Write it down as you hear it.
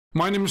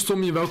My name is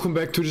Tommy, welcome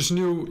back to this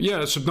new,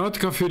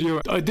 Subnautica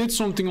video. I did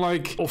something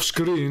like off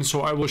screen,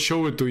 so I will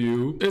show it to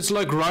you. It's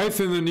like right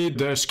underneath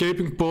the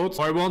escaping pod.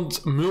 I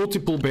want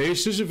multiple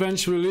bases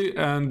eventually,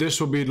 and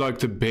this will be like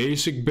the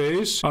basic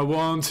base. I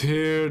want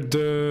here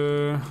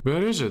the...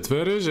 Where is it?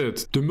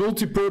 The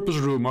multi-purpose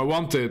room, I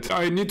want it.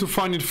 I need to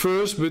find it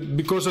first, but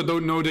because I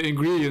don't know the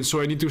ingredients,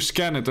 so I need to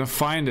scan it and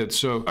find it.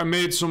 So I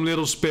made some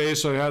little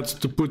space I had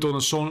to put on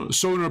a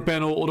sonar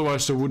panel,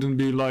 otherwise there wouldn't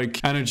be like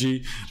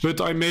energy.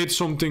 But I made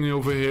something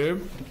over here.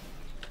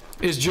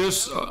 It's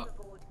just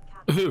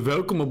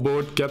welcome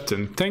aboard,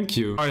 Captain. Thank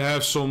you. I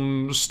have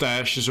some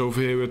stashes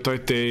over here with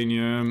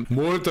titanium,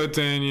 more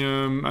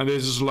titanium, and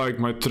this is like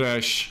my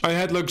trash. I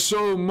had like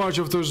so much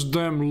of those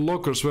damn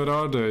lockers. Where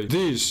are they?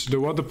 These, the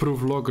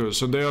waterproof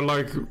lockers, and they are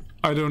like,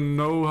 I don't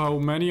know how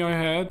many I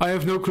had. I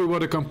have no clue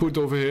what I can put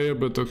over here,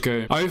 but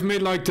okay. I've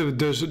made like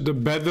the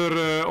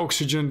better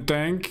oxygen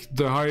tank,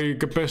 the high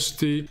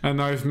capacity, and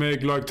I've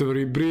made like the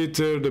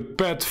rebreather, the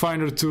pet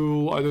finder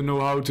tool. I don't know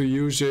how to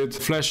use it.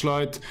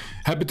 Flashlight,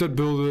 habitat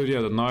builder,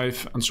 yeah, the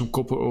knife, and some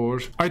copper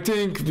ore. I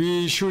think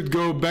we should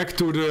go back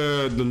to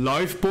the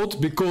live pod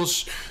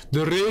because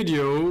the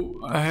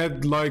radio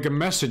had like a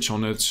message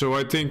on it. So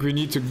I think we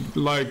need to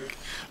like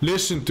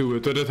listen to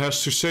it, what it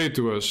has to say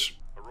to us.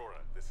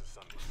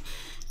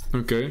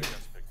 Okay.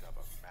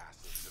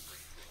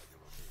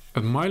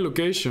 At my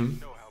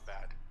location?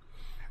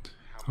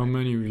 How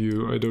many of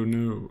you? I don't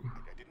know.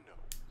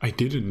 I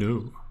didn't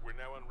know. We're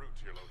now en route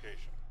to your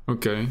location.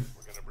 Okay.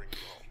 We're gonna bring you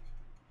home.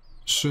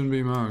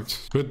 Sunbeam out.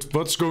 But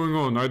what's going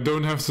on? I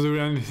don't have to do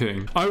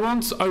anything. I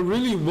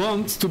really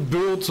want to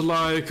build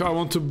like,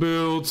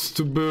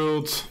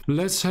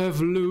 let's have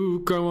a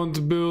look. I want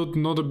to build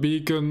not a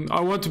beacon.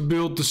 I want to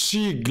build the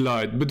sea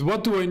glide. But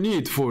what do I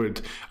need for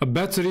it? A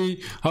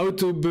battery. How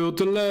to build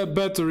the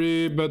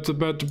battery.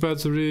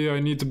 Battery. I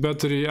need the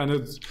battery, and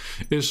it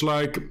is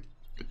like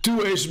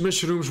 2 ace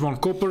mushrooms, 1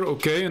 copper.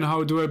 Okay, and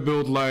how do I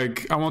build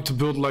like, I want to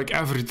build like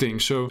everything.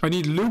 So I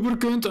need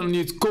lubricant, I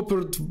need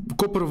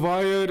copper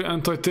wire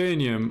and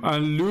titanium.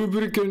 And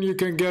lubricant you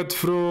can get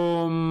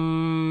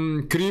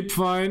from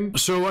creepvine.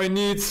 So I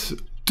need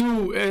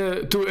two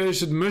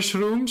acid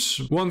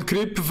mushrooms, 1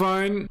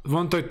 creepvine,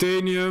 1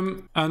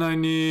 titanium, and I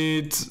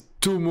need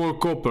 2 more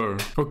copper.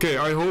 Okay,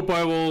 I hope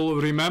I will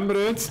remember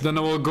it. Then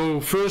I will go,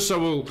 first I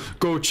will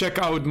go check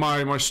out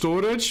my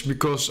storage,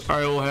 because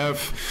I'll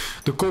have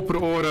the copper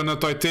ore and the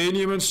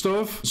titanium and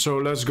stuff. So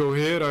let's go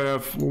here. I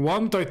have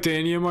 1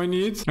 titanium I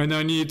need, and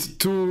I need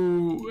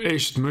 2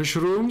 acid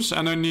mushrooms,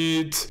 and I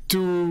need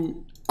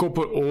 2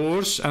 copper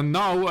ores, and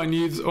now I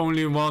need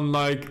only 1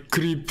 like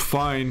creep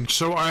vine.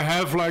 So I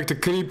have like the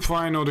creep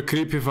vine or the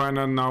creepy vine,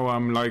 and now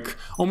I'm like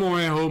on my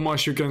way home,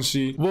 as you can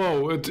see.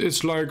 Whoa,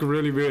 it's like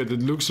really weird.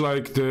 It looks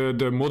like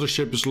the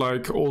mothership is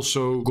like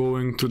also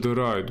going to the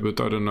right,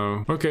 but I don't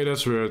know. Okay,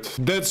 that's weird.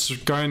 That's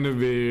kind of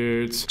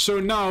weird.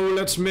 So now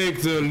let's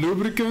make the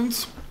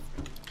lubricant.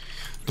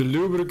 The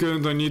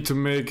lubricant, I need to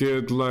make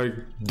it like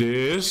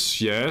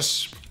this.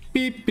 Yes.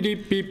 Beep,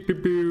 beep, beep,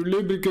 beep, beep,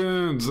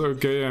 lubricant.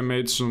 Okay, I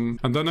made some.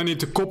 And then I need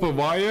the copper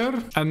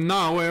wire. And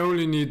now I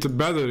only need the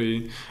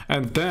battery.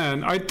 And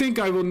then I think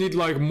I will need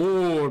like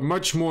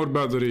much more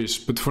batteries.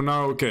 But for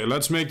now, okay,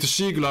 let's make the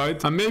sea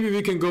glide. And maybe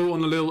we can go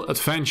on a little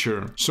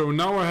adventure. So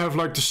now I have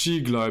like the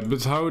sea glide,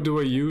 but how do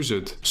I use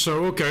it?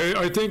 So, okay,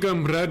 I think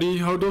I'm ready.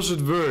 How does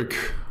it work?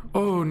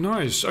 Oh,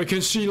 nice. I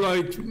can see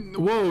like,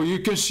 whoa, you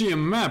can see a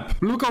map.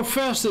 Look how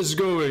fast it's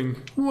going.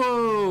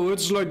 Whoa,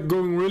 it's like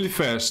going really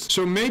fast.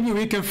 So maybe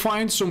we can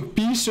find some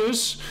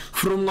pieces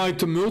from like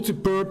the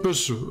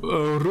multi-purpose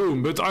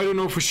room, but I don't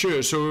know for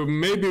sure. So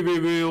maybe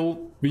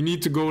we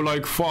need to go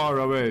like far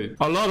away.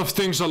 A lot of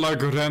things are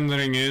like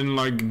rendering in,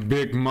 like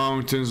big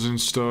mountains and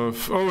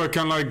stuff. Oh, I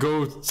can like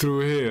go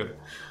through here.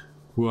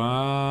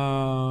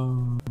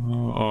 Wow.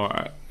 Oh,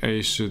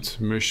 acid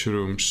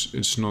mushrooms.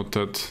 It's not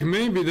that.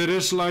 Maybe there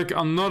is like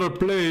another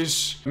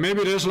place.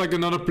 Maybe there's like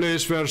another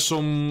place where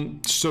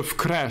some stuff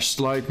crashed.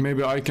 Like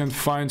maybe I can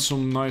find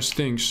some nice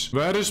things.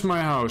 Where is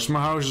my house?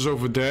 My house is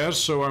over there,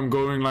 so I'm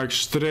going like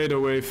straight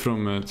away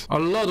from it. A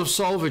lot of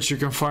salvage you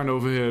can find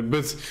over here,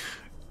 but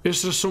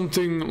is there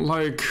something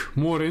like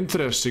more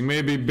interesting?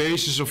 Maybe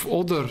bases of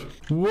other...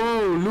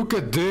 Whoa, look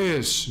at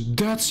this.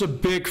 That's a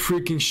big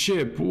freaking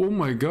ship. Oh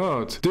my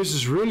god. This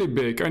is really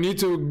big. I need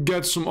to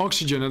get some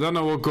oxygen and then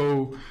I will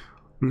go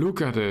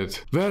look at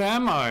it. Where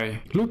am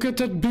I? Look at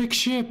that big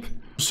ship.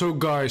 So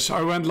guys,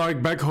 I went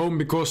like back home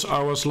because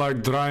I was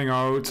like drying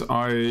out.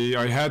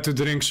 I had to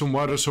drink some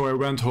water, so I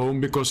went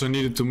home because I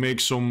needed to make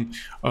some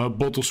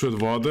bottles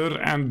with water.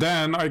 And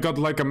then I got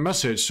like a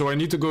message. So I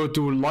need to go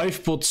to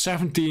life pod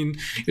 17.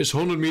 It's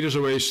 100 meters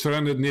away,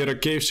 stranded near a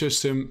cave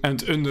system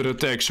and under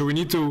attack. So we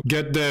need to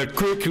get there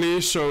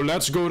quickly. So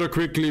let's go there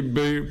quickly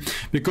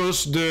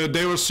because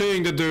they were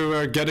saying that they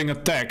were getting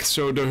attacked.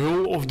 So the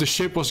hull of the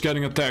ship was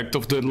getting attacked,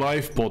 of the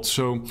life pod.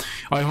 So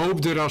I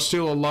hope they are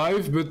still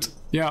alive, but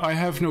Yeah, I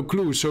have no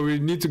clue, so we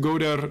need to go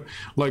there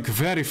like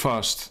very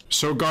fast.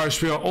 So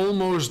guys, we are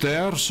almost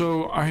there,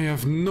 so I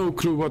have no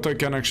clue what I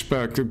can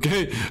expect,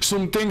 okay?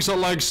 Some things are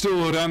like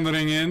still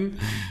rendering in.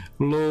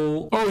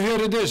 Lol. Oh,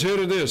 here it is, here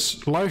it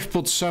is. Life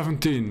pod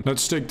 17.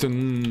 Let's take the...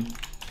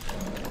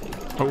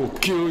 I will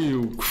kill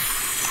you,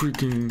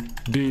 freaking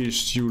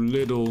beast, you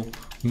little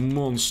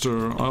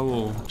monster. I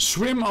will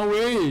swim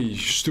away,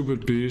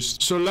 stupid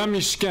beast. So let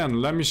me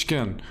scan, let me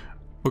scan.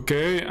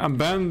 Okay,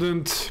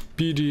 abandoned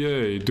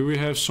PDA. Do we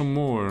have some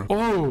more?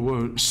 Oh,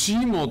 a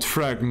CMOD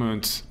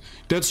fragment.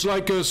 That's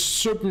like a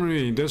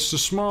submarine. That's the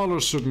smaller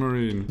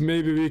submarine.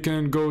 Maybe we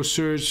can go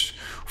search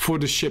for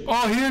the ship.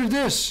 Oh, here it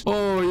is.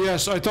 Oh,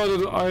 yes. I thought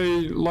that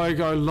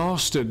I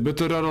lost it, but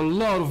there are a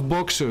lot of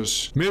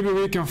boxes. Maybe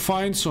we can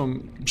find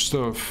some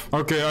stuff.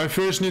 Okay, I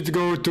first need to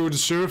go to the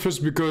surface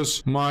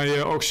because my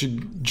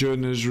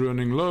oxygen is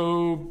running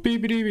low.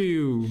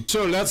 Beep-a-dee-boo.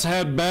 So let's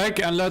head back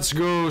and let's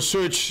go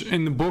search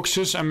in the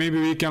boxes and maybe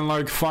we can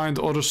like find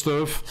other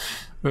stuff.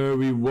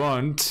 We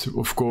want,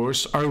 of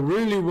course. I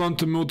really want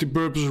the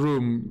multi-purpose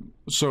room.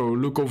 So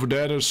look over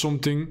there, there's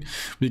something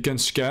we can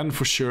scan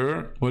for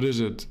sure. What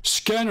is it?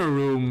 Scanner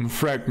room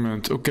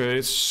fragment. Okay,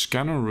 it's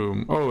scanner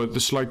room. Oh,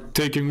 it's like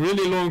taking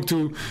really long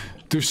to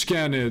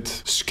scan it.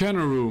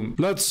 Scanner room.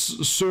 Let's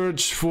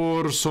search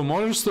for some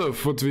other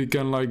stuff what we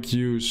can like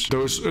use.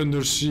 Those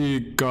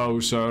undersea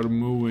cows are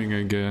moving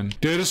again.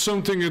 There is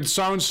something, it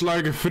sounds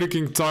like a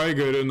freaking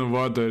tiger in the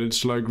water.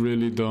 It's like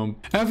really dumb.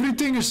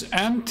 Everything is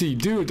empty,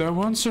 dude. I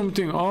want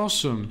something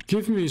awesome.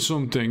 Give me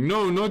something.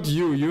 No, not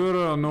you.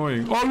 You're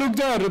annoying. Oh, look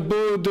there.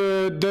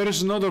 There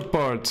is another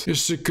part.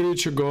 Is the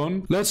creature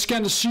gone? Let's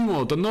scan the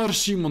CMOD. Another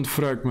CMOD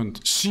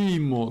fragment.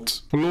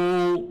 CMOD.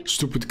 Lol.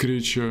 Stupid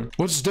creature.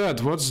 What's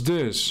that? What's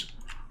this?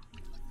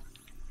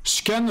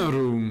 Scanner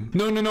room.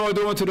 No, I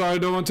don't want to die. I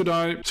don't want to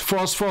die.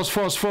 Fast.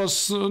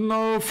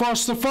 No,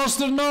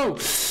 faster, no.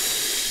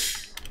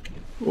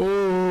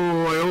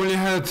 Oh, I only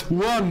had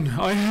one.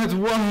 I had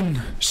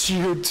one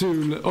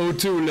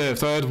O2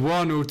 left. I had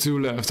one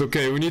O2 left.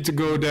 Okay, we need to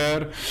go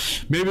there.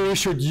 Maybe we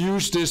should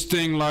use this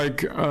thing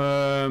like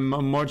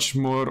much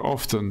more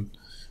often.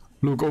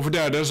 Look over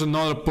there. There's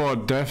another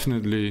pod.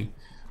 Definitely.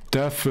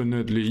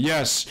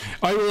 Yes.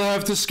 I will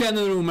have the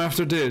scanner room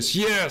after this.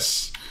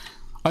 Yes.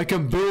 I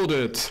can build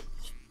it.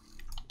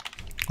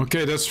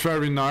 Okay, that's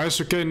very nice.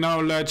 Okay,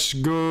 now let's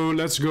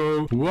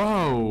go.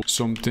 Wow,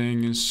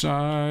 something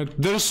inside.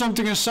 There's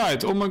something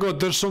inside. Oh my god,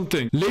 there's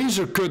something.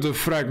 Laser cutter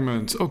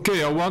fragment.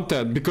 Okay, I want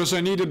that because I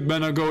need it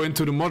when I go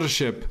into the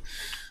mothership.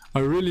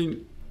 I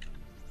really...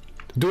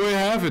 Do I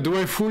have it? Do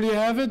I fully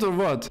have it or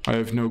what? I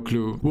have no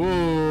clue.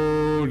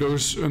 Whoa,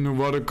 those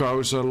underwater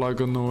cows are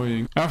like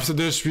annoying. After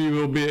this we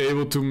will be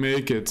able to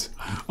make it.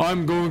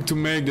 I'm going to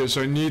make this.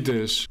 I need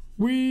this.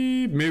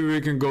 Maybe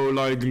we can go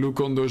like look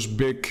on those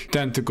big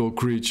tentacle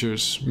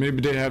creatures.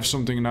 Maybe they have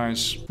something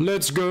nice.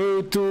 Let's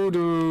go to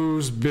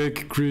those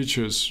big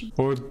creatures.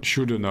 Or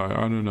shouldn't I?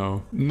 I don't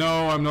know.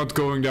 No, I'm not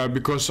going there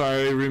because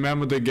I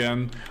remembered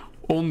again.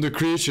 On the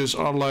creatures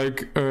are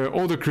like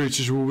other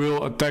creatures who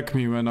will attack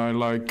me when I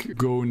like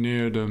go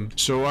near them.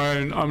 So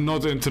I'm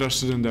not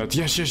interested in that.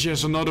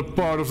 Yes, another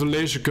part of the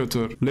laser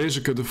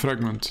cutter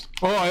fragment.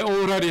 Oh, I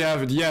already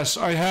have it. Yes,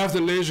 I have the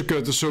laser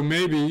cutter, so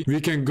maybe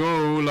we can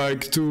go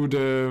like to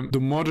the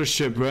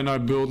mothership when I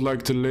build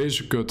like the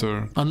laser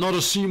cutter. Another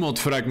CMOD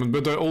fragment,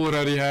 but I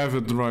already have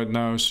it right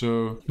now,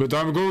 so... But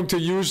I'm going to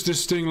use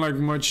this thing like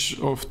much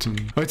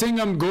often. I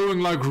think I'm going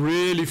like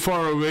really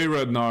far away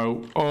right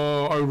now.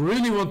 I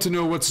really want to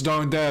know what's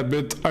down there,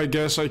 but I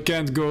guess I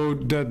can't go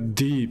that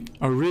deep.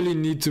 I really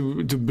need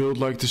to build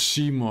like the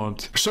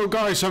CMOD. So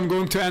guys, I'm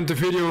going to end the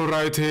video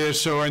right here,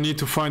 so I need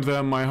to find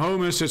where my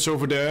home is. It's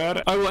over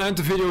there. I will end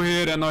the video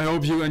here and I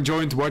hope you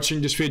enjoyed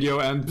watching this video,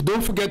 and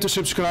don't forget to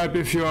subscribe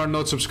if you are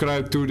not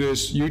subscribed to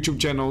this YouTube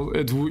channel.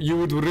 You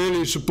would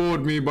really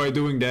support me by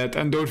doing that,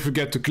 and don't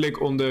forget to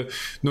click on the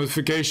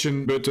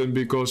notification button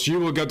because you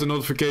will get a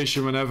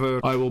notification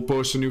whenever I will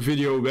post a new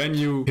video when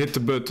you hit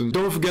the button.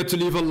 Don't forget to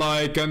leave a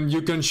like, and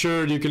you can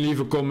leave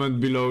a comment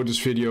below this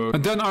video,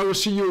 and then I will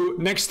see you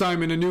next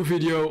time in a new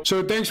video.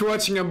 So thanks for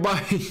watching and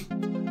bye.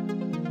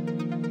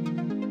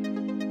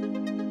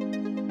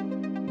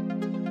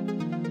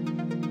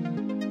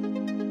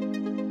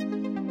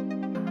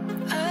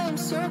 I'm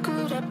so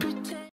good at pretending.